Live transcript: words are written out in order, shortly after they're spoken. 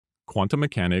Quantum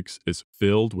mechanics is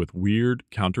filled with weird,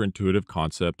 counterintuitive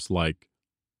concepts like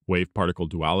wave-particle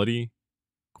duality,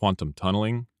 quantum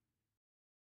tunneling,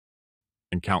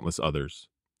 and countless others.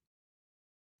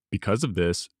 Because of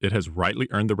this, it has rightly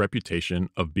earned the reputation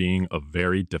of being a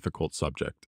very difficult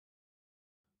subject.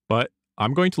 But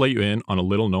I'm going to let you in on a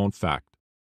little-known fact.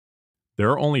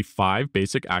 There are only 5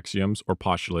 basic axioms or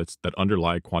postulates that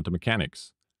underlie quantum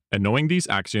mechanics, and knowing these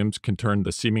axioms can turn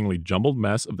the seemingly jumbled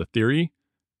mess of the theory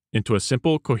into a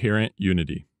simple, coherent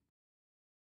unity.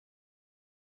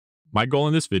 My goal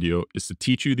in this video is to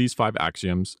teach you these 5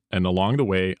 axioms and along the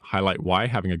way highlight why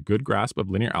having a good grasp of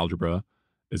linear algebra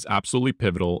is absolutely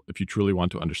pivotal if you truly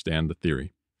want to understand the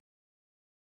theory.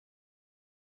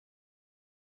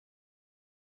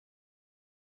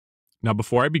 Now,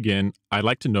 before I begin, I'd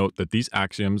like to note that these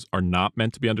axioms are not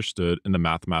meant to be understood in the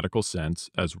mathematical sense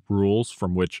as rules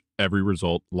from which every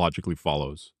result logically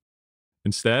follows.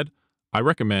 Instead, I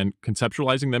recommend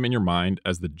conceptualizing them in your mind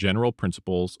as the general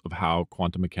principles of how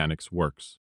quantum mechanics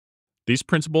works. These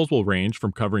principles will range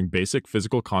from covering basic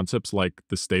physical concepts like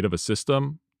the state of a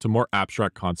system to more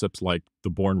abstract concepts like the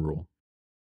Born rule.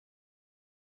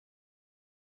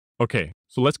 Okay,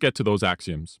 so let's get to those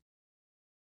axioms.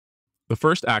 The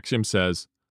first axiom says,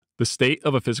 the state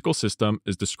of a physical system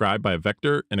is described by a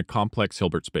vector in a complex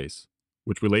Hilbert space,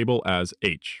 which we label as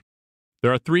H.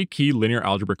 There are 3 key linear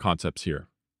algebra concepts here.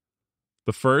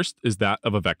 The first is that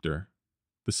of a vector,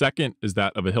 the second is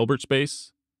that of a Hilbert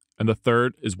space, and the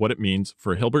third is what it means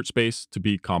for a Hilbert space to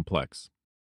be complex.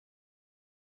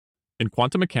 In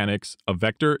quantum mechanics, a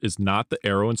vector is not the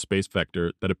arrow in space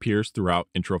vector that appears throughout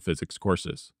intro physics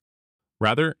courses.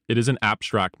 Rather, it is an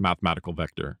abstract mathematical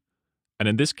vector, and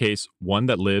in this case, one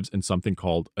that lives in something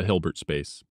called a Hilbert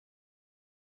space.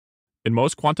 In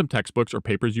most quantum textbooks or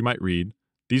papers you might read,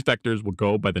 these vectors will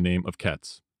go by the name of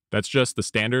kets. That's just the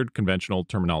standard conventional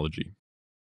terminology.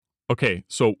 Okay,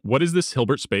 so what is this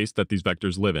Hilbert space that these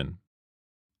vectors live in?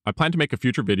 I plan to make a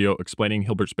future video explaining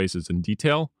Hilbert spaces in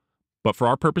detail, but for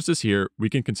our purposes here, we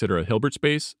can consider a Hilbert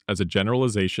space as a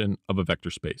generalization of a vector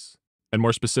space, and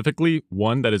more specifically,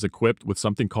 one that is equipped with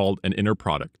something called an inner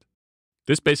product.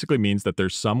 This basically means that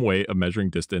there's some way of measuring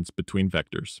distance between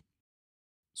vectors.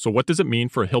 So what does it mean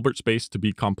for a Hilbert space to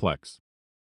be complex?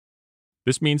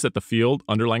 This means that the field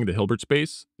underlying the Hilbert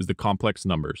space is the complex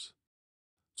numbers.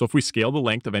 So if we scale the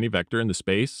length of any vector in the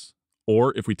space,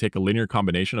 or if we take a linear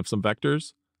combination of some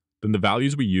vectors, then the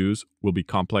values we use will be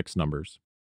complex numbers.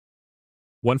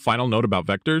 One final note about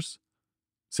vectors.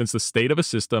 Since the state of a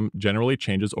system generally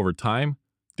changes over time,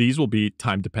 these will be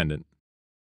time-dependent.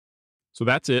 So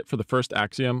that's it for the first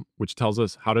axiom, which tells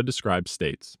us how to describe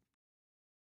states.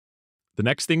 The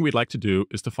next thing we'd like to do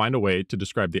is to find a way to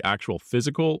describe the actual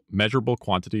physical, measurable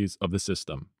quantities of the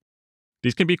system.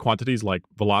 These can be quantities like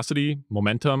velocity,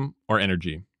 momentum, or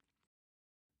energy.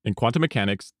 In quantum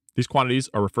mechanics, these quantities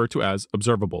are referred to as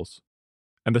observables,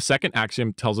 and the second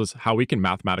axiom tells us how we can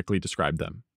mathematically describe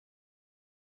them.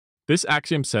 This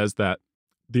axiom says that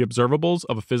the observables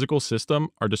of a physical system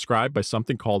are described by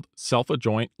something called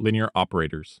self-adjoint linear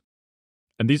operators,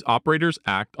 and these operators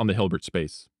act on the Hilbert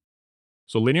space.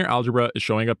 So linear algebra is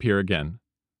showing up here again,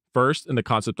 first in the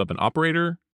concept of an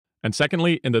operator, and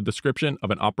secondly in the description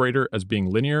of an operator as being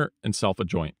linear and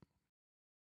self-adjoint.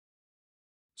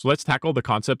 So let's tackle the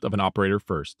concept of an operator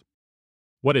first.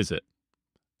 What is it?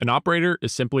 An operator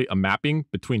is simply a mapping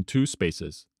between 2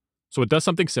 spaces, so it does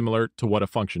something similar to what a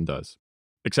function does,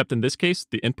 except in this case,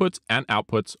 the inputs and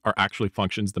outputs are actually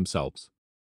functions themselves.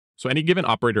 So any given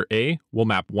operator A will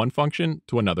map one function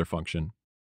to another function.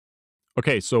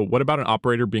 Okay, so what about an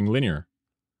operator being linear?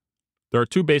 There are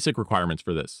 2 basic requirements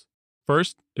for this.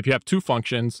 First, if you have 2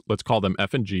 functions, let's call them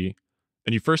f and g,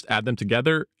 and you first add them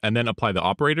together and then apply the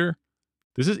operator,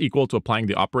 this is equal to applying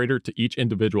the operator to each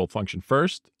individual function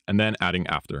first and then adding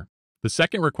after. The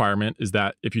second requirement is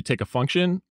that if you take a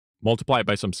function, multiply it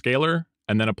by some scalar,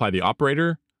 and then apply the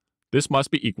operator, this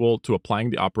must be equal to applying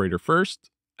the operator first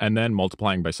and then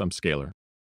multiplying by some scalar.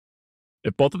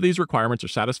 If both of these requirements are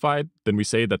satisfied, then we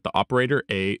say that the operator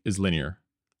A is linear.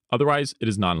 Otherwise, it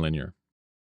is nonlinear.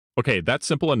 Okay, that's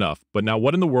simple enough, but now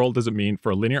what in the world does it mean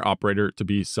for a linear operator to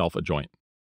be self-adjoint?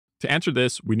 To answer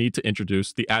this, we need to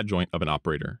introduce the adjoint of an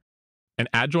operator. An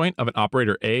adjoint of an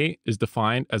operator A is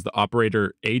defined as the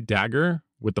operator A dagger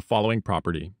with the following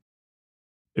property.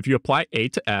 If you apply A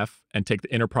to F and take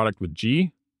the inner product with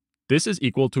G, this is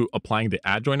equal to applying the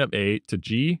adjoint of A to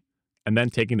G and then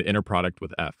taking the inner product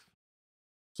with F.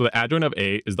 So the adjoint of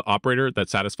A is the operator that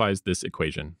satisfies this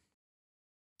equation.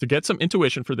 To get some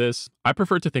intuition for this, I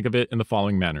prefer to think of it in the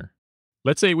following manner.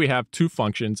 Let's say we have 2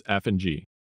 functions f and g.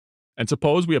 And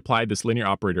suppose we apply this linear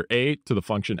operator a to the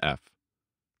function f.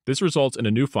 This results in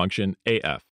a new function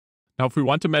af. Now, if we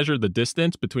want to measure the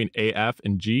distance between af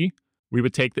and g, we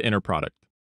would take the inner product.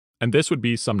 And this would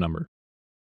be some number.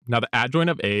 Now, the adjoint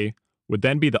of a would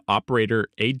then be the operator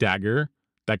a dagger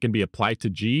that can be applied to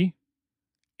g,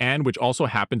 and which also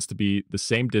happens to be the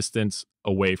same distance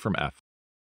away from f.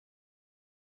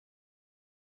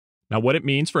 Now, what it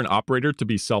means for an operator to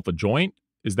be self-adjoint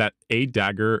is that a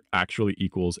dagger actually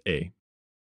equals a.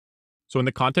 So in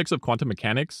the context of quantum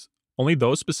mechanics, only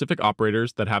those specific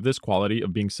operators that have this quality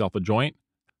of being self-adjoint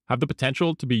have the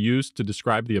potential to be used to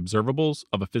describe the observables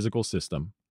of a physical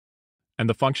system. And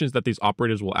the functions that these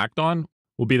operators will act on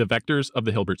will be the vectors of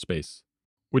the Hilbert space,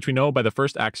 which we know by the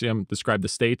first axiom describe the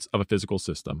states of a physical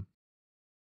system.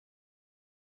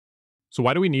 So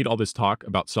why do we need all this talk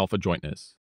about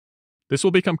self-adjointness? This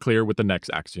will become clear with the next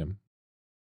axiom.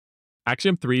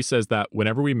 Axiom 3 says that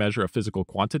whenever we measure a physical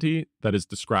quantity that is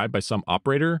described by some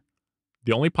operator,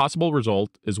 the only possible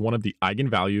result is one of the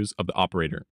eigenvalues of the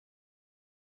operator.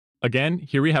 Again,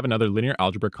 here we have another linear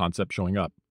algebra concept showing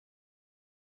up.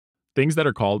 Things that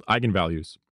are called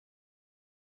eigenvalues.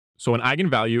 So an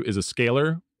eigenvalue is a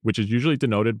scalar, which is usually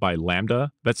denoted by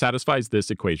lambda, that satisfies this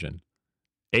equation.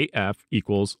 AF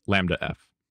equals lambda f.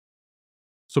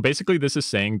 So basically this is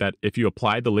saying that if you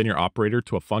apply the linear operator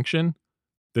to a function,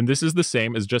 then this is the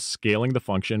same as just scaling the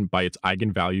function by its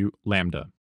eigenvalue lambda.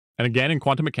 And again, in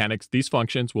quantum mechanics, these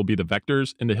functions will be the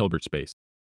vectors in the Hilbert space.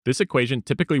 This equation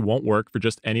typically won't work for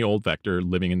just any old vector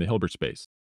living in the Hilbert space.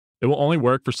 It will only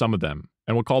work for some of them,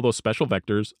 and we'll call those special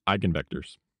vectors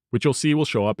eigenvectors, which you'll see will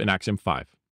show up in axiom 5.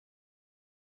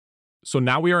 So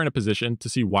now we are in a position to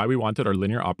see why we wanted our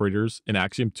linear operators in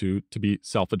axiom 2 to be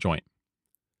self-adjoint.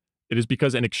 It is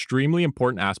because an extremely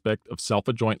important aspect of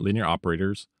self-adjoint linear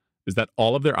operators is that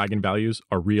all of their eigenvalues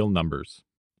are real numbers.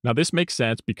 Now this makes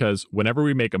sense because whenever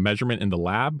we make a measurement in the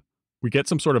lab, we get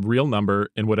some sort of real number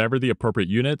in whatever the appropriate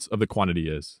units of the quantity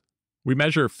is. We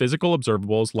measure physical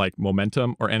observables like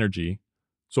momentum or energy,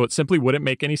 so it simply wouldn't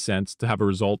make any sense to have a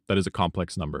result that is a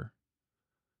complex number.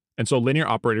 And so linear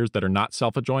operators that are not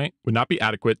self-adjoint would not be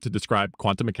adequate to describe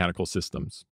quantum mechanical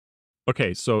systems.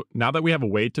 Okay, so now that we have a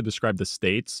way to describe the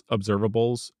states,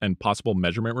 observables, and possible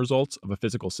measurement results of a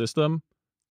physical system,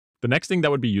 the next thing that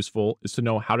would be useful is to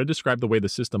know how to describe the way the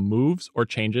system moves or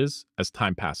changes as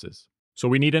time passes. So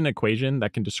we need an equation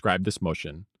that can describe this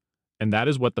motion, and that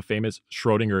is what the famous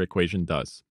Schrödinger equation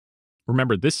does.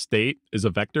 Remember, this state is a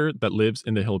vector that lives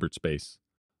in the Hilbert space.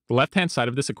 The left-hand side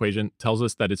of this equation tells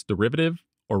us that its derivative,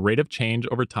 or rate of change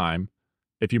over time,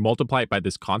 if you multiply it by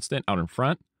this constant out in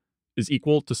front, is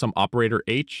equal to some operator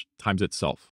h times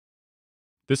itself.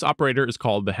 This operator is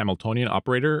called the Hamiltonian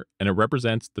operator, and it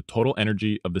represents the total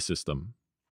energy of the system.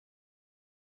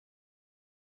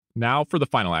 Now for the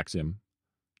final axiom.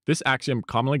 This axiom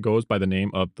commonly goes by the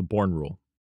name of the Born rule.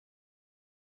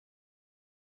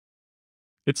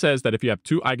 It says that if you have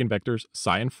two eigenvectors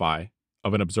psi and phi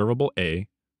of an observable A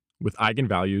with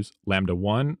eigenvalues lambda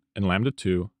 1 and lambda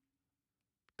 2,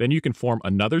 then you can form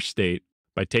another state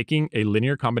by taking a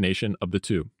linear combination of the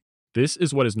two. This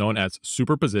is what is known as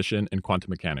superposition in quantum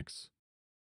mechanics.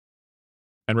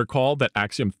 And recall that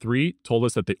axiom 3 told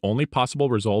us that the only possible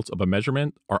results of a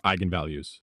measurement are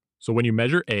eigenvalues. So when you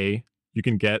measure A, you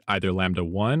can get either lambda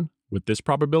 1 with this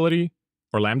probability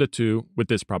or lambda 2 with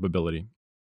this probability.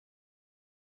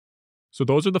 So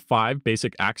those are the 5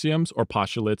 basic axioms or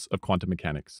postulates of quantum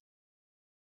mechanics.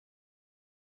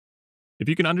 If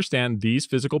you can understand these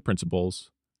physical principles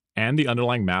and the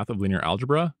underlying math of linear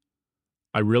algebra,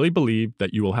 I really believe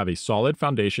that you will have a solid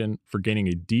foundation for gaining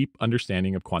a deep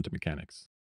understanding of quantum mechanics.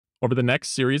 Over the next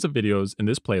series of videos in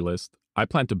this playlist, I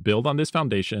plan to build on this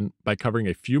foundation by covering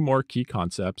a few more key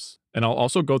concepts, and I'll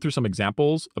also go through some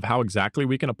examples of how exactly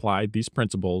we can apply these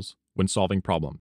principles when solving problems.